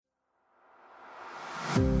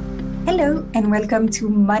Hello and welcome to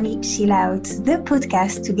Money Chill Out, the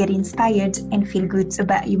podcast to get inspired and feel good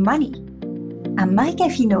about your money. I'm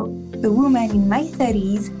Marika Fino, a woman in my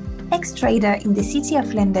 30s, ex-trader in the City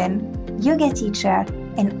of London, yoga teacher,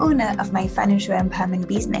 and owner of my financial empowerment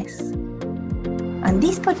business. On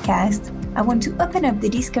this podcast, I want to open up the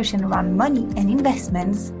discussion around money and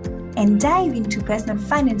investments and dive into personal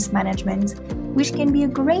finance management, which can be a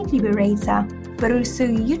great liberator, but also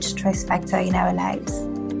a huge stress factor in our lives.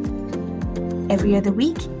 Every other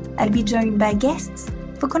week, I'll be joined by guests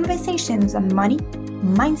for conversations on money,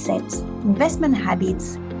 mindset, investment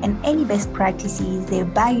habits, and any best practices they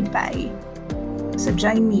abide by. So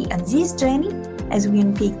join me on this journey as we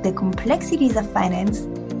unpick the complexities of finance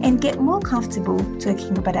and get more comfortable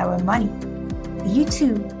talking about our money. You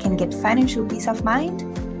too can get financial peace of mind,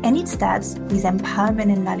 and it starts with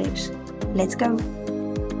empowerment and knowledge. Let's go.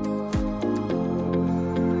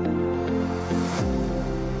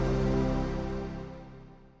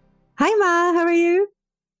 Hi Ma, how are you?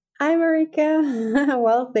 Hi Marika.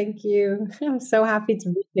 Well, thank you. I'm so happy to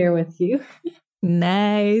be here with you.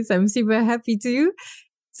 Nice. I'm super happy too.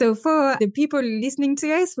 So for the people listening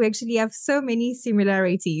to us, we actually have so many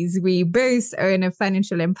similarities. We both own a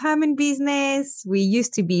financial empowerment business. We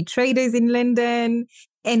used to be traders in London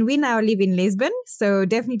and we now live in Lisbon. So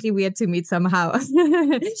definitely we had to meet somehow.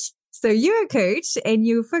 So you're a coach and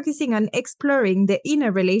you're focusing on exploring the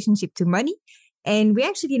inner relationship to money. And we're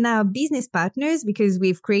actually now business partners because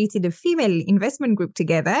we've created a female investment group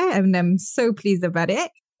together. And I'm so pleased about it.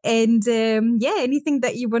 And anything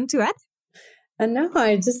that you want to add? No,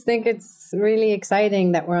 I just think it's really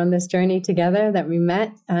exciting that we're on this journey together, that we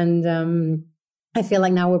met. And I feel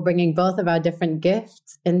like now we're bringing both of our different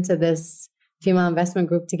gifts into this female investment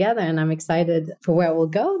group together. And I'm excited for where it will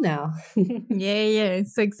go now. Yeah.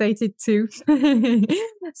 So excited too.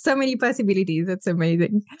 So many possibilities. That's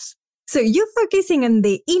amazing. So you're focusing on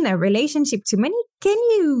the inner relationship to money. Can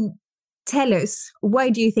you tell us why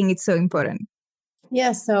do you think it's so important?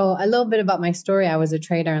 Yeah, so a little bit about my story. I was a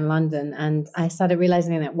trader in London and I started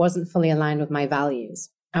realizing that it wasn't fully aligned with my values.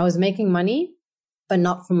 I was making money, but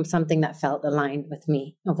not from something that felt aligned with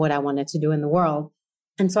me, of what I wanted to do in the world.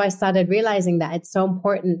 And so I started realizing that it's so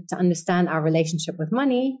important to understand our relationship with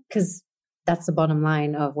money because that's the bottom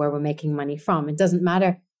line of where we're making money from. It doesn't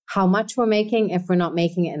matter how much we're making if we're not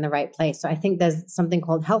making it in the right place. So I think there's something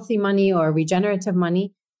called healthy money or regenerative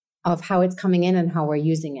money of how it's coming in and how we're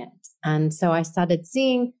using it. And so I started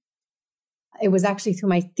seeing, it was actually through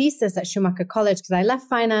my thesis at Schumacher College because I left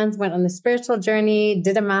finance, went on a spiritual journey,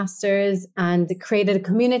 did a master's and created a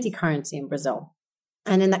community currency in Brazil.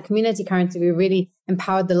 And in that community currency, we really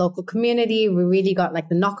empowered the local community. We really got like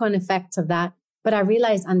the knock-on effects of that. But I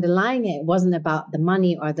realized underlying it wasn't about the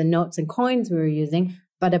money or the notes and coins we were using,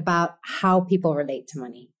 but about how people relate to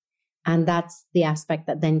money. And that's the aspect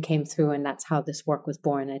that then came through. And that's how this work was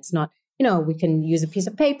born. It's not, we can use a piece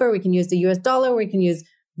of paper, we can use the US dollar, we can use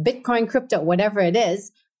Bitcoin, crypto, whatever it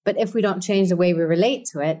is. But if we don't change the way we relate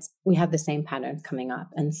to it, we have the same pattern coming up.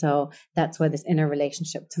 And so that's where this inner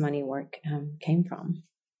relationship to money work came from.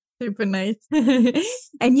 Super nice.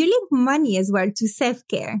 And you link money as well to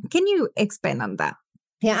self-care. Can you expand on that?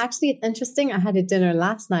 Yeah, actually, it's interesting. I had a dinner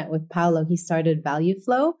last night with Paolo. He started Value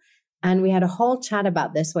Flow. And we had a whole chat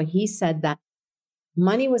about this where he said that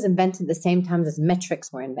money was invented at the same time as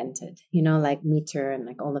metrics were invented, like meter and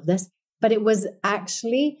like all of this. But it was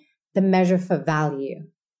actually the measure for value.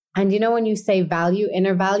 And when you say value,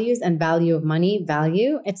 inner values and value of money,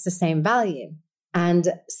 value, it's the same value.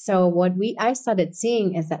 And so what I started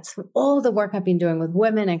seeing is that through all the work I've been doing with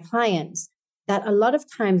women and clients, that a lot of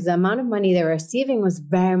times the amount of money they're receiving was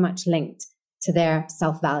very much linked to their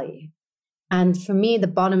self-value. And for me, the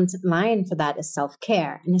bottom line for that is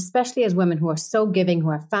self-care. And especially as women who are so giving, who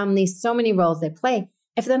are families, so many roles they play,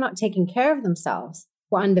 if they're not taking care of themselves,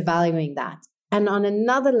 we're undervaluing that. And on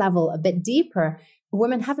another level, a bit deeper,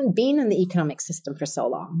 women haven't been in the economic system for so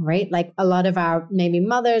long, right? Like a lot of our maybe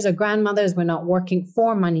mothers or grandmothers were not working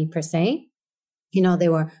for money per se. They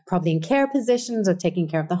were probably in care positions or taking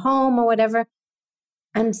care of the home or whatever.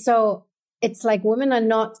 And so it's like women are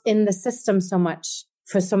not in the system so much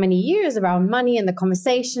for so many years around money and the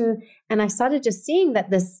conversation. And I started just seeing that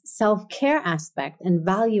this self-care aspect and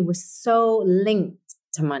value was so linked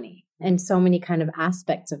to money and so many kind of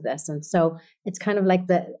aspects of this. And so it's kind of like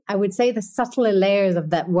I would say the subtler layers of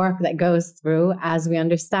that work that goes through as we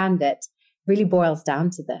understand it really boils down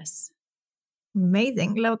to this.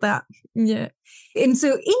 Amazing. Love that. Yeah. And so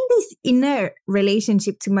in this inner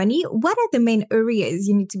relationship to money, what are the main areas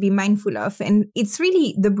you need to be mindful of? And it's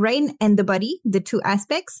really the brain and the body, the two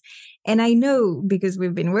aspects. And I know because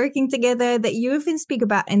we've been working together that you often speak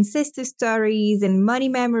about ancestor stories and money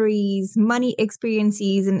memories, money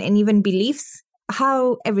experiences, and even beliefs,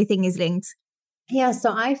 how everything is linked. Yeah.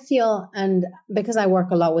 So I feel, and because I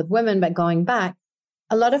work a lot with women, but going back,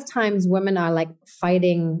 a lot of times women are like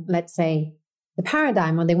fighting, let's say, the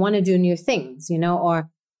paradigm, or they want to do new things, or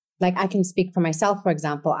like I can speak for myself, for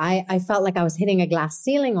example, I felt like I was hitting a glass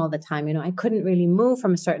ceiling all the time. I couldn't really move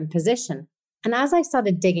from a certain position. And as I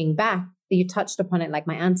started digging back, you touched upon it, like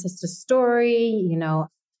my ancestor's story,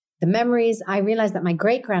 the memories, I realized that my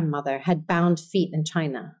great grandmother had bound feet in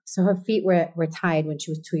China. So her feet were tied when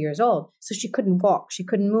she was 2 years old. So she couldn't walk, she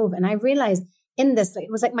couldn't move. And I realized in this, it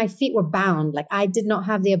was like my feet were bound. Like I did not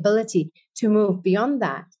have the ability to move beyond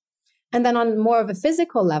that. And then on more of a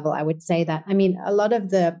physical level, I would say that, a lot of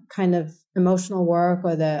the kind of emotional work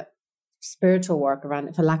or the spiritual work around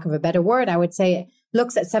it, for lack of a better word, I would say it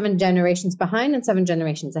looks at 7 generations behind and 7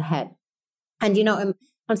 generations ahead. And,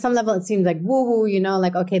 on some level, it seems like woo-woo,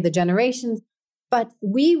 like, okay, the generations, but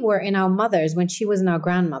we were in our mothers when she was in our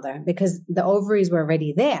grandmother because the ovaries were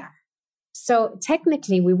already there. So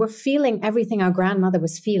technically we were feeling everything our grandmother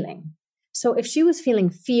was feeling. So if she was feeling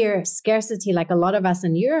fear, scarcity, like a lot of us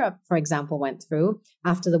in Europe, for example, went through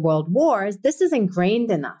after the world wars, this is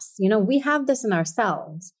ingrained in us. We have this in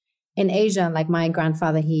ourselves. In Asia, like my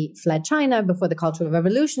grandfather, he fled China before the Cultural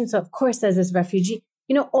Revolution. So of course, there's this refugee.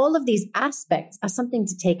 All of these aspects are something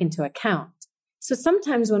to take into account. So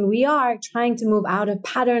sometimes when we are trying to move out of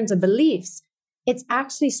patterns or beliefs, it's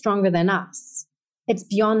actually stronger than us. It's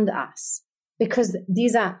beyond us, because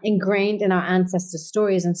these are ingrained in our ancestors'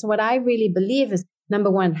 stories. And so what I really believe is,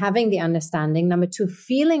 number one, having the understanding, number two,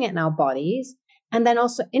 feeling it in our bodies, and then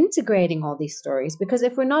also integrating all these stories. Because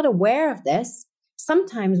if we're not aware of this,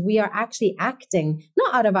 sometimes we are actually acting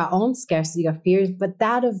not out of our own scarcity or fears, but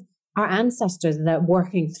that of our ancestors that are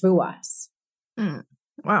working through us.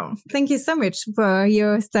 Wow. Thank you so much for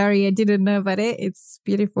your story. I didn't know about it. It's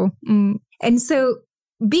beautiful. And so,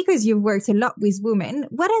 because you've worked a lot with women,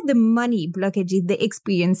 what are the money blockages they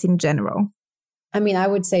experience in general? I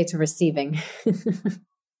would say to receiving.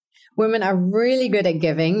 Women are really good at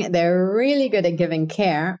giving. They're really good at giving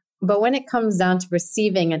care. But when it comes down to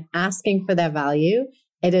receiving and asking for their value,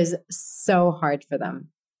 it is so hard for them.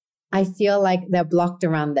 I feel like they're blocked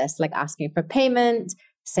around this, like asking for payment,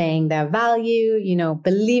 saying their value,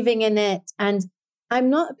 believing in it. And I'm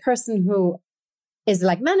not a person who is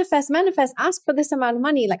like, manifest, ask for this amount of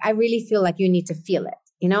money. Like, I really feel like you need to feel it,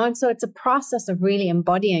 and so it's a process of really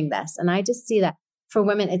embodying this. And I just see that for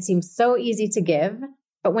women, it seems so easy to give,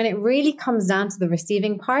 but when it really comes down to the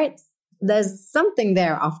receiving part, there's something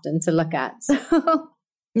there often to look at. So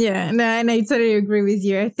yeah, no, and I totally agree with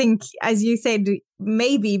you. I think, as you said,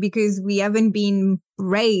 maybe because we haven't been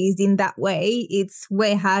raised in that way, it's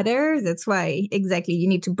way harder. That's why exactly you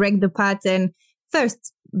need to break the pattern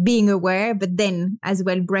first, being aware, but then as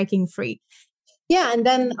well breaking free. Yeah. And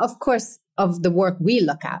then, of course, of the work we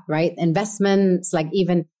look at, right? Investments, like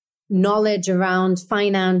even knowledge around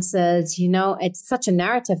finances, it's such a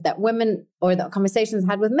narrative that women, or the conversations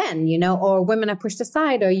had with men, or women are pushed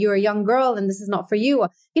aside, or you're a young girl and this is not for you. Or,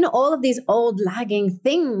 all of these old lagging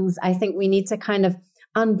things, I think we need to kind of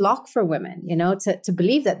unblock for women, to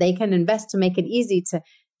believe that they can invest, to make it easy to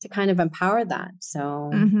kind of empower that.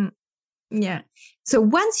 So. Yeah. So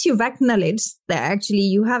once you've acknowledged that actually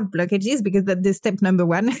you have blockages, because that's the step number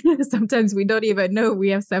one, sometimes we don't even know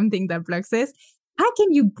we have something that blocks us. How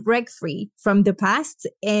can you break free from the past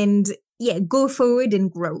and go forward and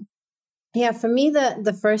grow? Yeah, for me,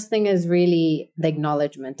 the first thing is really the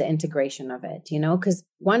acknowledgement, the integration of it, because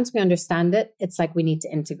once we understand it, it's like we need to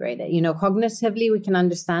integrate it. Cognitively, we can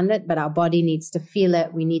understand it, but our body needs to feel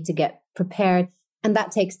it. We need to get prepared, and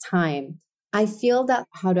that takes time. I feel that,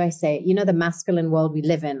 how do I say it? The masculine world we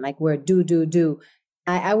live in, like we're do.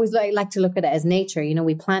 I always like to look at it as nature.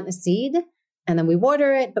 We plant a seed and then we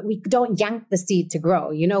water it, but we don't yank the seed to grow.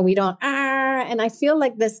 We don't, and I feel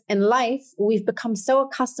like this in life, we've become so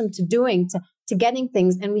accustomed to doing, to getting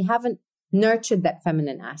things, and we haven't nurtured that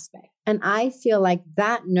feminine aspect. And I feel like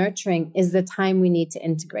that nurturing is the time we need to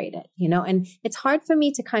integrate it, and it's hard for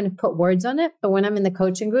me to kind of put words on it. But when I'm in the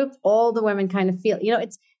coaching groups, all the women kind of feel,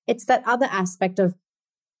 it's that other aspect of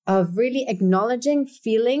really acknowledging,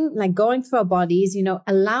 feeling, like going through our bodies,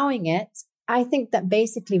 allowing it. I think that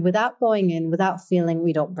basically without going in, without feeling,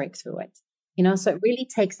 we don't break through it. So it really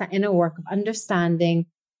takes that inner work of understanding,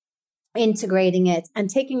 integrating it and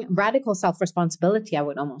taking radical self-responsibility, I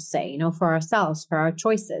would almost say, for ourselves, for our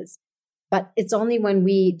choices. But it's only when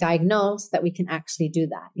we diagnose that we can actually do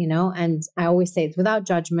that, and I always say it's without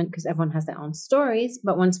judgment because everyone has their own stories.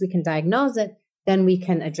 But once we can diagnose it, then we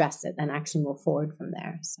can address it and actually move forward from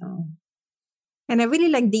there. So. And I really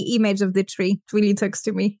like the image of the tree. It really talks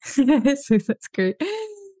to me. So that's great.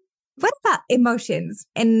 What about emotions?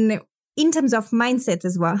 And in terms of mindset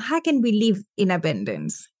as well, how can we live in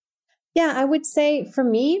abundance? Yeah, I would say for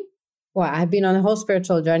me, well, I've been on a whole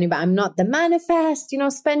spiritual journey, but I'm not the manifest,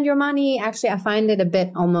 spend your money. Actually, I find it a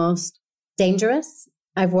bit almost dangerous.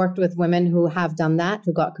 I've worked with women who have done that,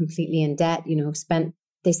 who got completely in debt,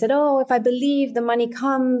 they said, oh, if I believe the money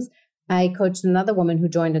comes. I coached another woman who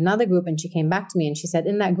joined another group and she came back to me and she said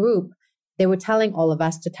in that group, they were telling all of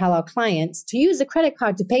us to tell our clients to use a credit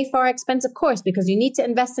card to pay for our expensive course because you need to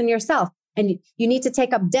invest in yourself and you need to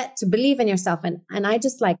take up debt to believe in yourself. And I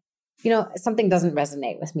just something doesn't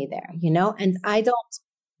resonate with me there, and I don't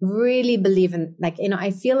really believe in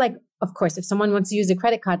I feel like, of course, if someone wants to use a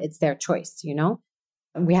credit card, it's their choice,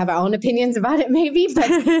 we have our own opinions about it maybe, but,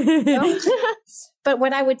 but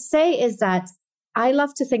what I would say is that I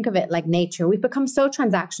love to think of it like nature. We've become so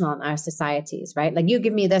transactional in our societies, right? Like you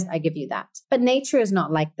give me this, I give you that. But nature is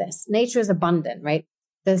not like this. Nature is abundant, right?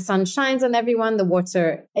 The sun shines on everyone. The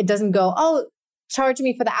water, it doesn't go, oh, charge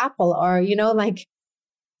me for the apple or,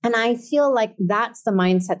 and I feel like that's the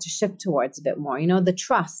mindset to shift towards a bit more, the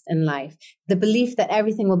trust in life, the belief that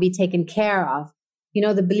everything will be taken care of,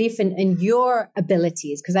 the belief in your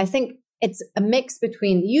abilities. Because I think it's a mix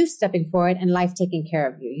between you stepping forward and life taking care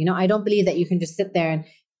of you. I don't believe that you can just sit there and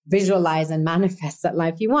visualize and manifest that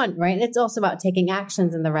life you want, right? It's also about taking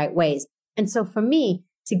actions in the right ways. And so for me,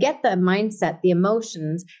 to get the mindset, the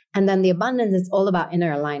emotions, and then the abundance, it's all about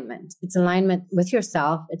inner alignment. It's alignment with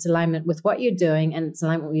yourself. It's alignment with what you're doing, and it's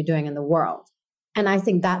alignment with what you're doing in the world. And I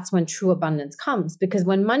think that's when true abundance comes, because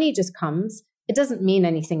when money just comes, it doesn't mean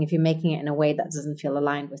anything if you're making it in a way that doesn't feel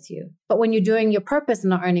aligned with you. But when you're doing your purpose and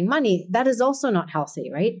not earning money, that is also not healthy,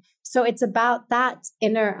 right? So it's about that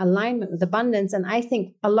inner alignment with abundance. And I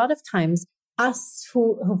think a lot of times us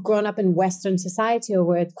who've grown up in Western society or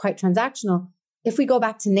where it's quite transactional, if we go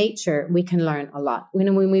back to nature, we can learn a lot.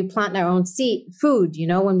 When we plant our own food,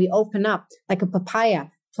 when we open up like a papaya,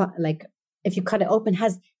 like if you cut it open,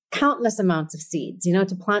 has countless amounts of seeds,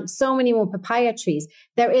 to plant so many more papaya trees.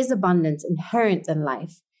 There is abundance inherent in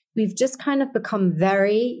life. We've just kind of become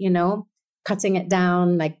very, cutting it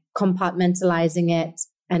down, like compartmentalizing it.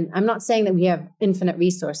 And I'm not saying that we have infinite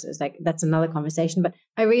resources, like that's another conversation, but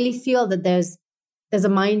I really feel that there's a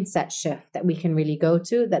mindset shift that we can really go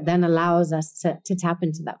to that then allows us to tap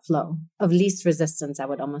into that flow of least resistance, I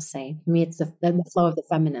would almost say. For me, it's the flow of the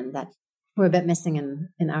feminine that we're a bit missing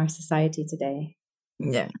in our society today.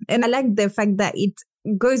 Yeah. And I like the fact that it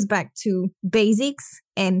goes back to basics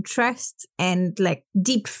and trust and like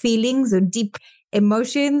deep feelings or deep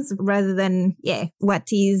emotions rather than, what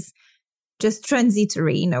is just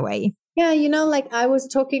transitory in a way. Yeah. I was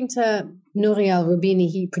talking to Nouri al-Rubini.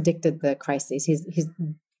 He predicted the crisis. He's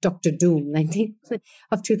Dr. Doom, I think,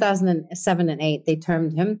 of 2007 and 8. They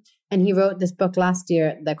termed him. And he wrote this book last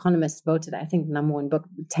year. The Economist voted, I think, #1 book,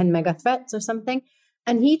 10 Mega Threats or something.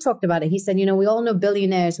 And he talked about it. He said, we all know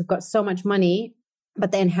billionaires who've got so much money,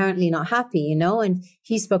 but they're inherently not happy, And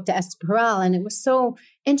he spoke to Esther Perel. And it was so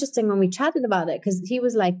interesting when we chatted about it because he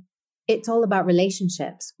was like, it's all about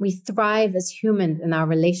relationships. We thrive as humans in our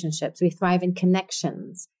relationships. We thrive in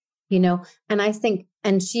connections, And I think,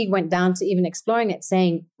 and she went down to even exploring it,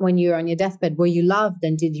 saying, when you're on your deathbed, were you loved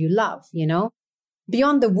and did you love,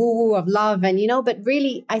 Beyond the woo-woo of love and, but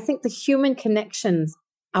really, I think the human connections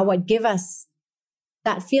are what give us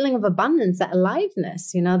that feeling of abundance, that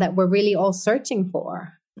aliveness, that we're really all searching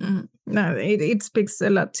for. No, it speaks a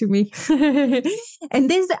lot to me. And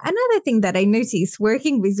there's another thing that I notice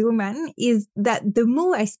working with women is that the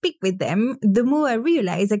more I speak with them, the more I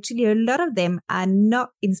realize actually a lot of them are not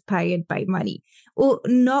inspired by money or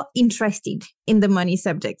not interested in the money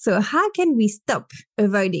subject. So how can we stop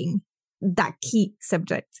avoiding that key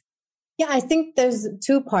subject? Yeah, I think there's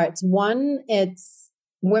two parts. One, it's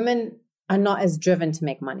women are not as driven to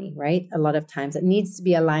make money, right? A lot of times it needs to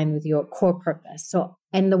be aligned with your core purpose. So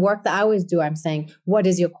in the work that I always do, I'm saying, what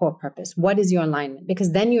is your core purpose? What is your alignment?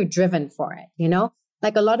 Because then you're driven for it,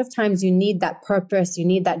 Like a lot of times you need that purpose, you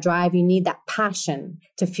need that drive, you need that passion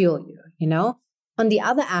to fuel you, On the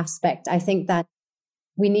other aspect, I think that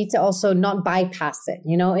we need to also not bypass it,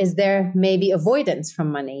 Is there maybe avoidance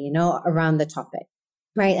from money, around the topic,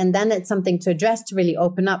 right? And then it's something to address, to really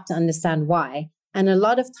open up, to understand why. And a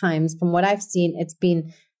lot of times, from what I've seen, it's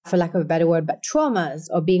been for lack of a better word, but traumas,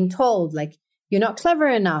 or being told like, you're not clever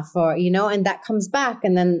enough, or, and that comes back.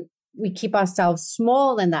 And then we keep ourselves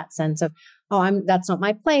small in that sense of, that's not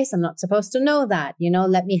my place. I'm not supposed to know that,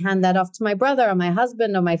 let me hand that off to my brother or my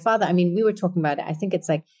husband or my father. I mean, we were talking about it. I think it's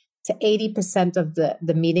like to 80% of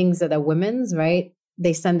the meetings that are women's, right?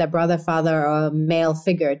 They send their brother, father, or a male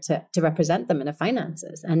figure to represent them in the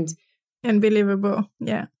finances. And unbelievable.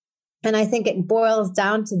 Yeah. And I think it boils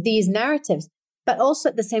down to these narratives. But also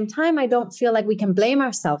at the same time, I don't feel like we can blame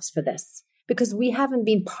ourselves for this because we haven't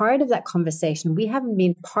been part of that conversation. We haven't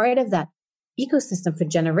been part of that ecosystem for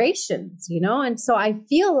generations, And so I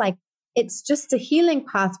feel like it's just a healing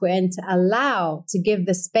path we're in to allow, to give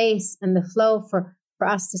the space and the flow for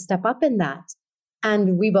us to step up in that.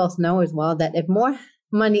 And we both know as well that if more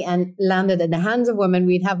money landed in the hands of women,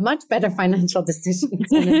 we'd have much better financial decisions.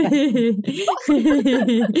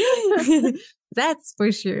 That's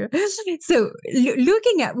for sure. So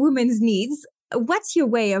looking at women's needs, what's your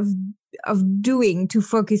way of doing to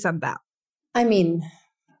focus on that? I mean,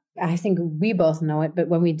 I think we both know it, but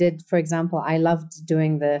when we did, for example, I loved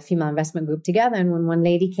doing the female investment group together. And when one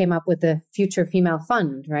lady came up with the Future Female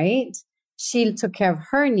Fund, right? She took care of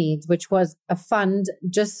her needs, which was a fund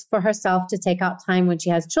just for herself to take out time when she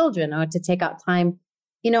has children or to take out time.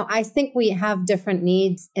 I think we have different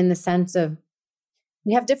needs in the sense of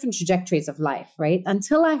we have different trajectories of life, right?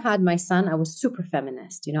 Until I had my son, I was super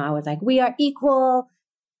feminist. I was like, we are equal.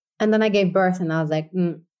 And then I gave birth and I was like,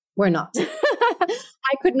 we're not.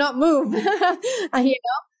 I could not move,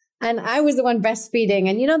 and I was the one breastfeeding.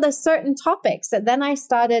 And, there's certain topics that then I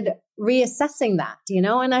started reassessing that,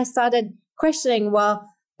 and I started questioning, well,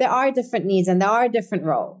 there are different needs and there are different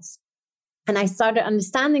roles. And I started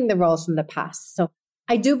understanding the roles from the past. So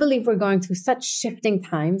I do believe we're going through such shifting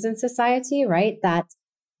times in society, right? That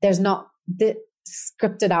there's not the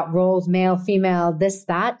scripted out roles, male, female, this,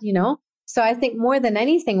 that, So I think more than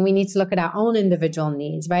anything, we need to look at our own individual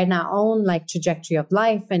needs, right? And our own trajectory of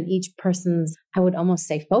life and each person's, I would almost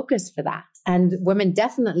say, focus for that. And women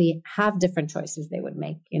definitely have different choices they would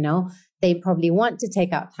make, They probably want to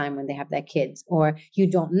take out time when they have their kids, or you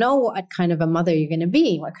don't know what kind of a mother you're going to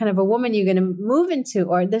be, what kind of a woman you're going to move into,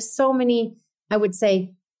 or there's so many, I would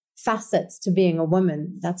say, facets to being a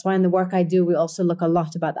woman. That's why in the work I do, we also look a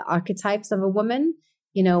lot about the archetypes of a woman,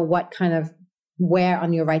 what kind of where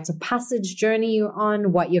on your rites of passage journey you're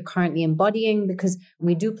on, what you're currently embodying, because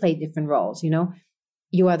we do play different roles,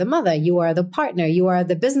 You are the mother, you are the partner, you are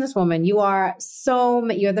the businesswoman,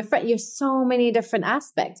 you're the friend, you're so many different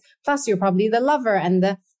aspects. Plus you're probably the lover and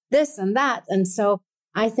the this and that. And so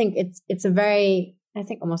I think it's a very,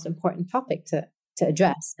 almost important topic to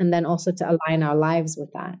address, and then also to align our lives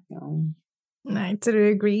with that. I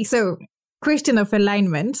totally agree. So question of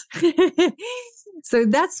alignment. So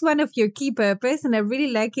that's one of your key purpose. And I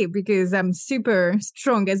really like it because I'm super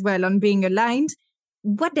strong as well on being aligned.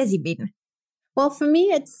 What does it mean? Well, for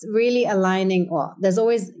me, it's really aligning. Well, there's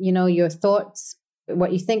always, your thoughts,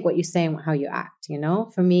 what you think, what you say, and how you act,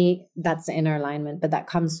 For me, that's the inner alignment. But that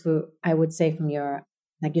comes through, I would say, from your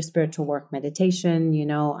spiritual work, meditation,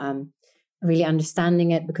 really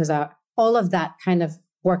understanding it, because all of that kind of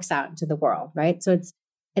works out into the world, right? So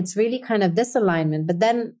it's really kind of this alignment. But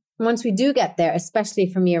then once we do get there, especially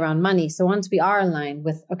for me around money, so once we are aligned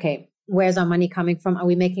with, okay, where's our money coming from? Are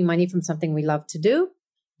we making money from something we love to do?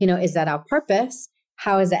 Is that our purpose?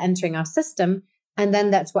 How is it entering our system? And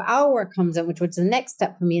then that's where our work comes in, which was the next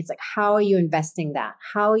step for me. It's like, how are you investing that?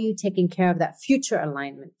 How are you taking care of that future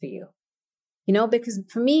alignment for you? Because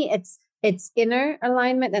for me, it's inner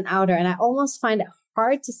alignment and outer. And I almost find it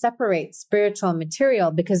hard to separate spiritual and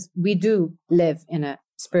material, because we do live in a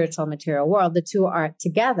spiritual material world. The two are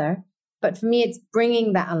together. But for me, it's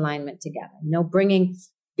bringing that alignment together, bringing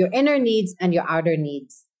your inner needs and your outer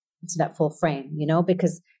needs to that full frame,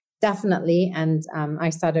 because definitely. And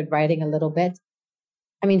I started writing a little bit.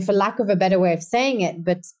 I mean, for lack of a better way of saying it,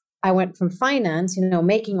 but I went from finance,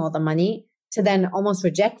 making all the money, to then almost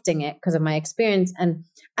rejecting it because of my experience. And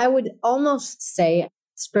I would almost say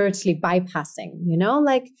spiritually bypassing,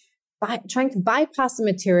 trying to bypass the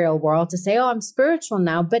material world to say, oh, I'm spiritual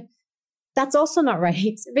now. But that's also not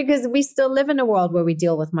right, because we still live in a world where we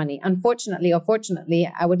deal with money. Unfortunately or fortunately,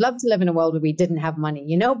 I would love to live in a world where we didn't have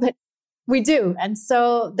money, but we do. And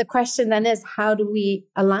so the question then is, how do we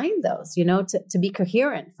align those, to be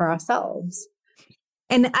coherent for ourselves?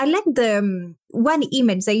 And I like the one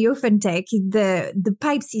image that you often take is the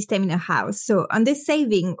pipe system in a house. So on the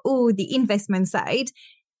saving or the investment side,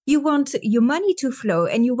 you want your money to flow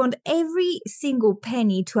and you want every single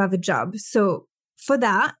penny to have a job. So for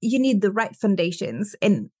that, you need the right foundations.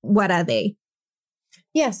 And what are they?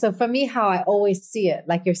 Yeah. So for me, how I always see it,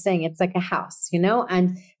 like you're saying, it's like a house,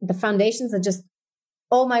 and the foundations are just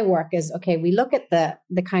all my work is, okay, we look at the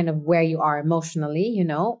kind of where you are emotionally,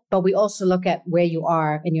 but we also look at where you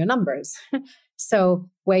are in your numbers. So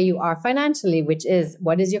where you are financially, which is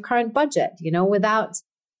what is your current budget, without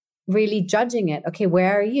really judging it. Okay,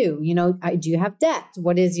 where are you? Do you have debt?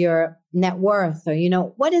 What is your net worth? Or,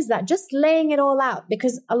 what is that? Just laying it all out,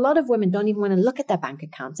 because a lot of women don't even want to look at their bank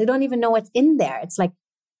accounts. They don't even know what's in there. It's like,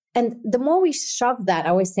 and the more we shove that, I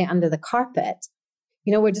always say, under the carpet,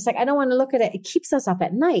 we're just like, I don't want to look at it. It keeps us up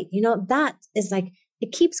at night. That is like,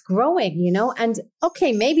 it keeps growing, and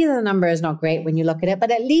okay, maybe the number is not great when you look at it, but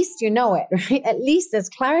at least you know it, right? At least there's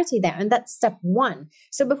clarity there. And that's step one.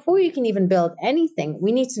 So before you can even build anything,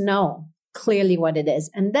 we need to know clearly what it is.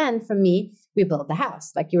 And then for me, we build the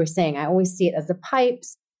house. Like you were saying, I always see it as the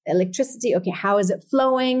pipes, electricity. Okay, how is it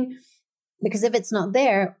flowing? Because if it's not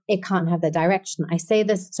there, it can't have the direction. I say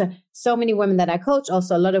this to so many women that I coach.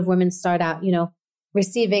 Also, a lot of women start out,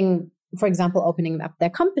 receiving, for example, opening up their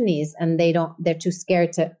companies, and they're too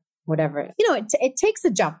scared to whatever. It takes a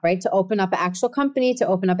jump, right? To open up an actual company, to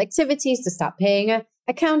open up activities, to stop paying an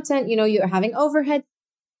accountant, you're having overhead,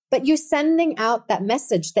 but you're sending out that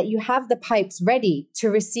message that you have the pipes ready to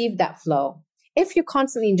receive that flow. If you're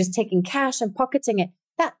constantly just taking cash and pocketing it,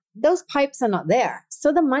 those pipes are not there.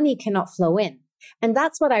 So the money cannot flow in. And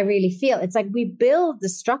that's what I really feel. It's like we build the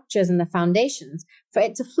structures and the foundations for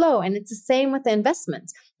it to flow. And it's the same with the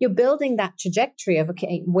investments. You're building that trajectory of,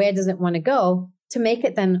 okay, where does it want to go to make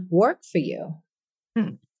it then work for you?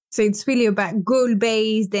 So it's really about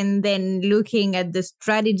goal-based and then looking at the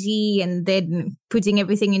strategy and then putting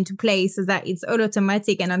everything into place so that it's all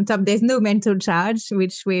automatic. And on top, there's no mental charge,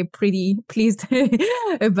 which we're pretty pleased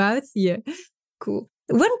about. Yeah, cool.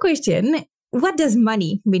 One question, what does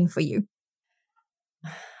money mean for you?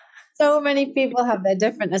 So many people have their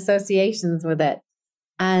different associations with it.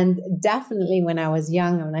 And definitely when I was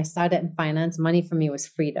young, when I started in finance, money for me was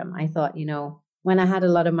freedom. I thought, when I had a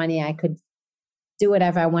lot of money, I could do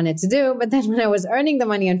whatever I wanted to do. But then when I was earning the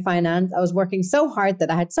money in finance, I was working so hard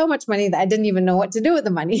that I had so much money that I didn't even know what to do with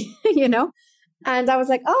the money, And I was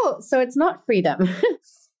like, oh, so it's not freedom.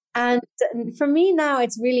 And for me now,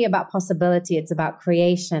 it's really about possibility. It's about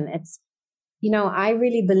creation. It's, I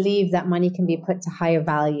really believe that money can be put to higher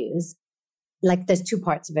values. Like there's two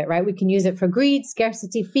parts of it, right? We can use it for greed,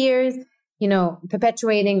 scarcity, fears,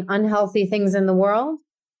 perpetuating unhealthy things in the world.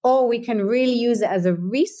 Or we can really use it as a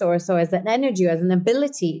resource or as an energy, or as an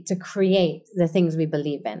ability to create the things we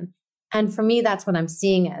believe in. And for me, that's what I'm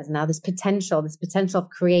seeing as now, this potential of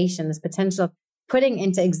creation, this potential of putting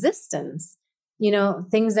into existence,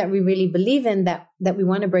 things that we really believe in that we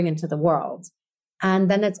want to bring into the world. And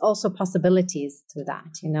then it's also possibilities to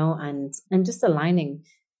that, and just aligning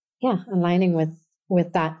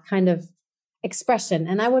with that kind of expression.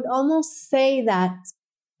 And I would almost say that,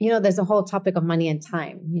 there's a whole topic of money and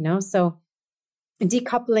time, so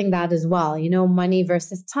decoupling that as well, money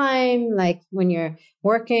versus time, like when you're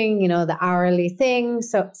working, the hourly thing.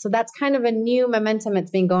 So that's kind of a new momentum it's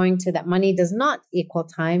been going to, that money does not equal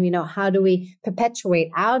time. How do we perpetuate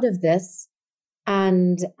out of this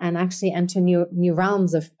and actually enter new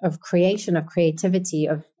realms of creation, of creativity,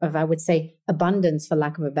 of I would say abundance, for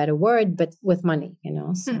lack of a better word, but with money,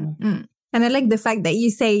 so. Mm-hmm. And I like the fact that you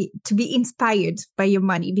say to be inspired by your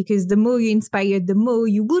money, because the more you're inspired, the more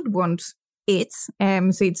you would want it.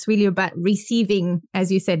 So it's really about receiving, as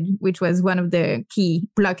you said, which was one of the key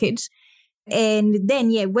blockage. And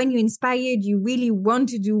then, when you're inspired, you really want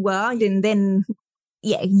to do well. And then,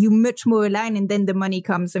 you much more align, and then the money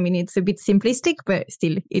comes. I mean, it's a bit simplistic, but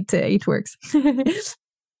still it works.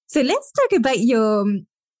 So let's talk about your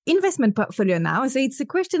investment portfolio now. So it's a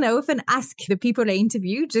question I often ask the people I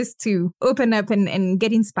interview, just to open up and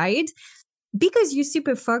get inspired. Because you're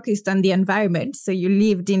super focused on the environment, so you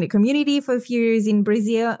lived in a community for a few years in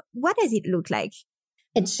Brazil, what does it look like?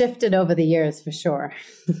 It shifted over the years for sure.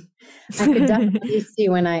 I could definitely see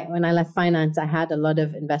when I left finance, I had a lot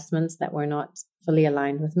of investments that were not fully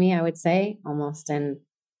aligned with me, I would say, almost in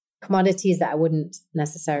commodities that I wouldn't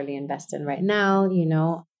necessarily invest in right now,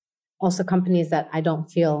 also companies that I don't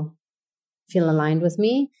feel aligned with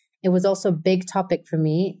me. It was also a big topic for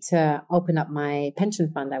me to open up my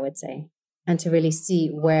pension fund, I would say, and to really see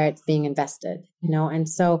where it's being invested, And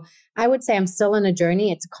so I would say I'm still on a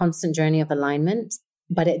journey. It's a constant journey of alignment,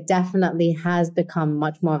 but it definitely has become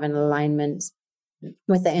much more of an alignment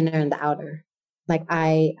with the inner and the outer. Like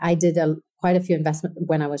I did quite a few investments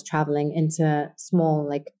when I was traveling into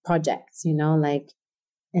small projects, like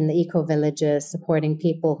in the eco villages, supporting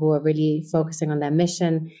people who are really focusing on their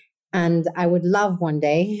mission. And I would love one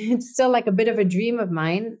day, it's still like a bit of a dream of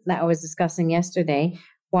mine that I was discussing yesterday,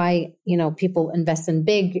 why, people invest in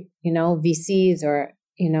big, VCs or,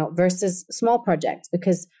 versus small projects,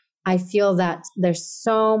 because I feel that there's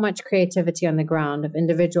so much creativity on the ground of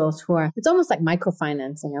individuals who are, it's almost like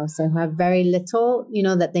microfinancing, I would say, who have very little,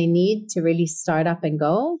 that they need to really start up and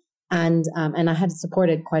go. And I had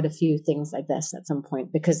supported quite a few things like this at some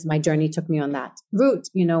point because my journey took me on that route,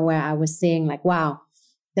 where I was seeing like, wow,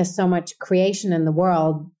 there's so much creation in the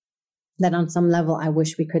world that on some level, I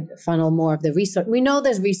wish we could funnel more of the resource. We know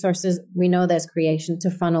there's resources, we know there's creation,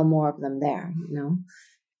 to funnel more of them there,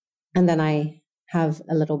 And then I have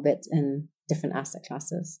a little bit in different asset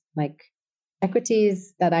classes, like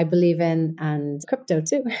equities that I believe in and crypto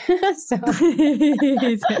too. So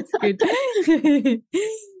that's good.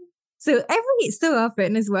 So every so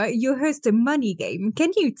often as well, you host a money game.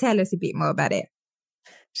 Can you tell us a bit more about it?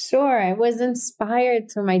 Sure. I was inspired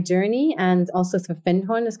through my journey and also through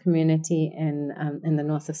Findhorn, this community in the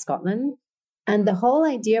north of Scotland. And the whole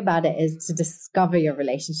idea about it is to discover your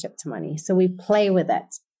relationship to money. So we play with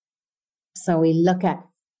it. So we look at,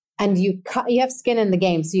 and you have skin in the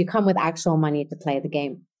game. So you come with actual money to play the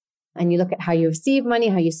game. And you look at how you receive money,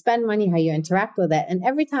 how you spend money, how you interact with it. And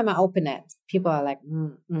every time I open it, people are like,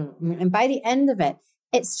 And by the end of it,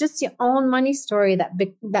 it's just your own money story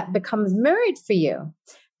that becomes mirrored for you.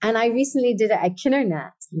 And I recently did it at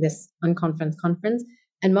KinderNet, this unconference conference.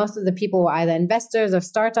 And most of the people were either investors or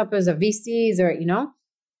startuppers or VCs or,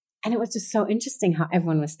 and it was just so interesting how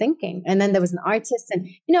everyone was thinking. And then there was an artist and,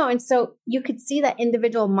 and so you could see that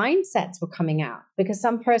individual mindsets were coming out because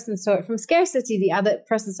some person saw it from scarcity. The other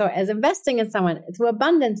person saw it as investing in someone through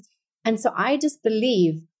abundance. And so I just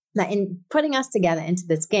believe that in putting us together into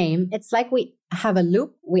this game, it's like we have a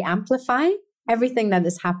loop, we amplify everything that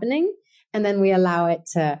is happening, and then we allow it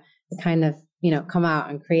to kind of, come out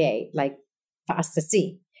and create, like for us to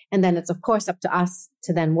see. And then it's of course up to us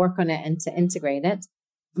to then work on it and to integrate it.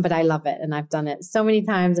 But I love it. And I've done it so many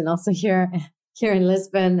times and also here in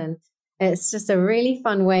Lisbon. And it's just a really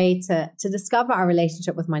fun way to discover our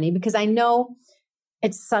relationship with money, because I know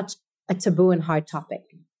it's such a taboo and hard topic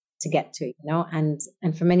to get to, and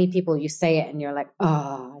for many people, you say it and you're like,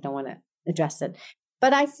 oh, I don't want to address it.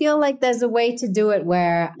 But I feel like there's a way to do it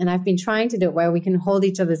where, and I've been trying to do it where we can hold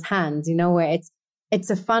each other's hands, where it's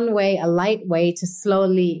a fun way, a light way to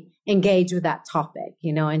slowly engage with that topic,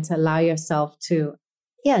 and to allow yourself to,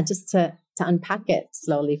 just to unpack it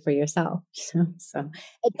slowly for yourself. So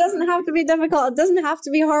it doesn't have to be difficult. It doesn't have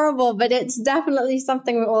to be horrible, but it's definitely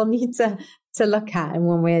something we all need to look at in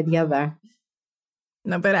one way or the other.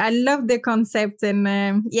 No, but I love the concept, and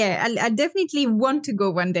I definitely want to go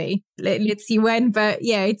one day. Let's see when, but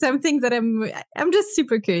it's something that I'm just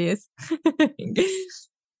super curious.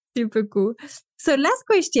 Super cool. So last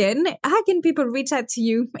question, how can people reach out to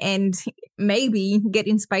you and maybe get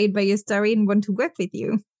inspired by your story and want to work with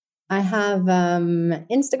you? I have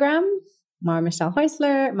Instagram, Mara Michelle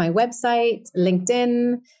Heusler, my website,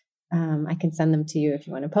 LinkedIn. I can send them to you if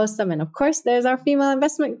you want to post them. And of course, there's our female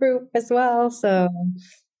investment group as well. So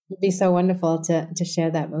it'd be so wonderful to share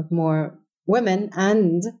that with more women,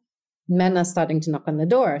 and men are starting to knock on the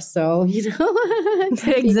door. So,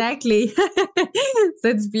 Exactly.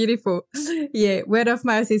 That's beautiful. Yeah. Word of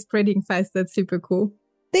mouth is spreading fast. That's super cool.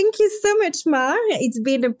 Thank you so much, Mar. It's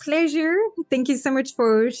been a pleasure. Thank you so much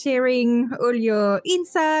for sharing all your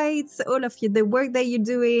insights, all of the work that you're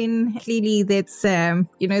doing. Clearly, that's,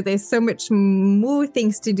 there's so much more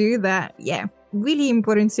things to do that, really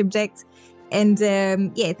important subject. And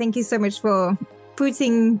thank you so much for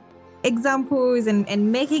putting examples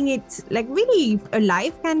and making it like really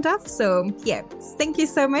alive kind of. So thank you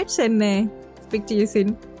so much, and speak to you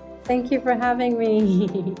soon. Thank you for having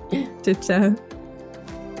me. Ciao.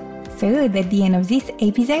 So that's the end of this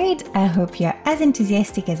episode. I hope you're as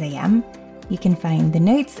enthusiastic as I am. You can find the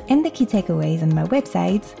notes and the key takeaways on my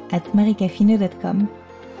website at maricafino.com.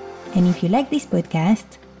 And if you like this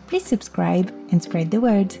podcast, please subscribe and spread the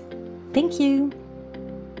word. Thank you.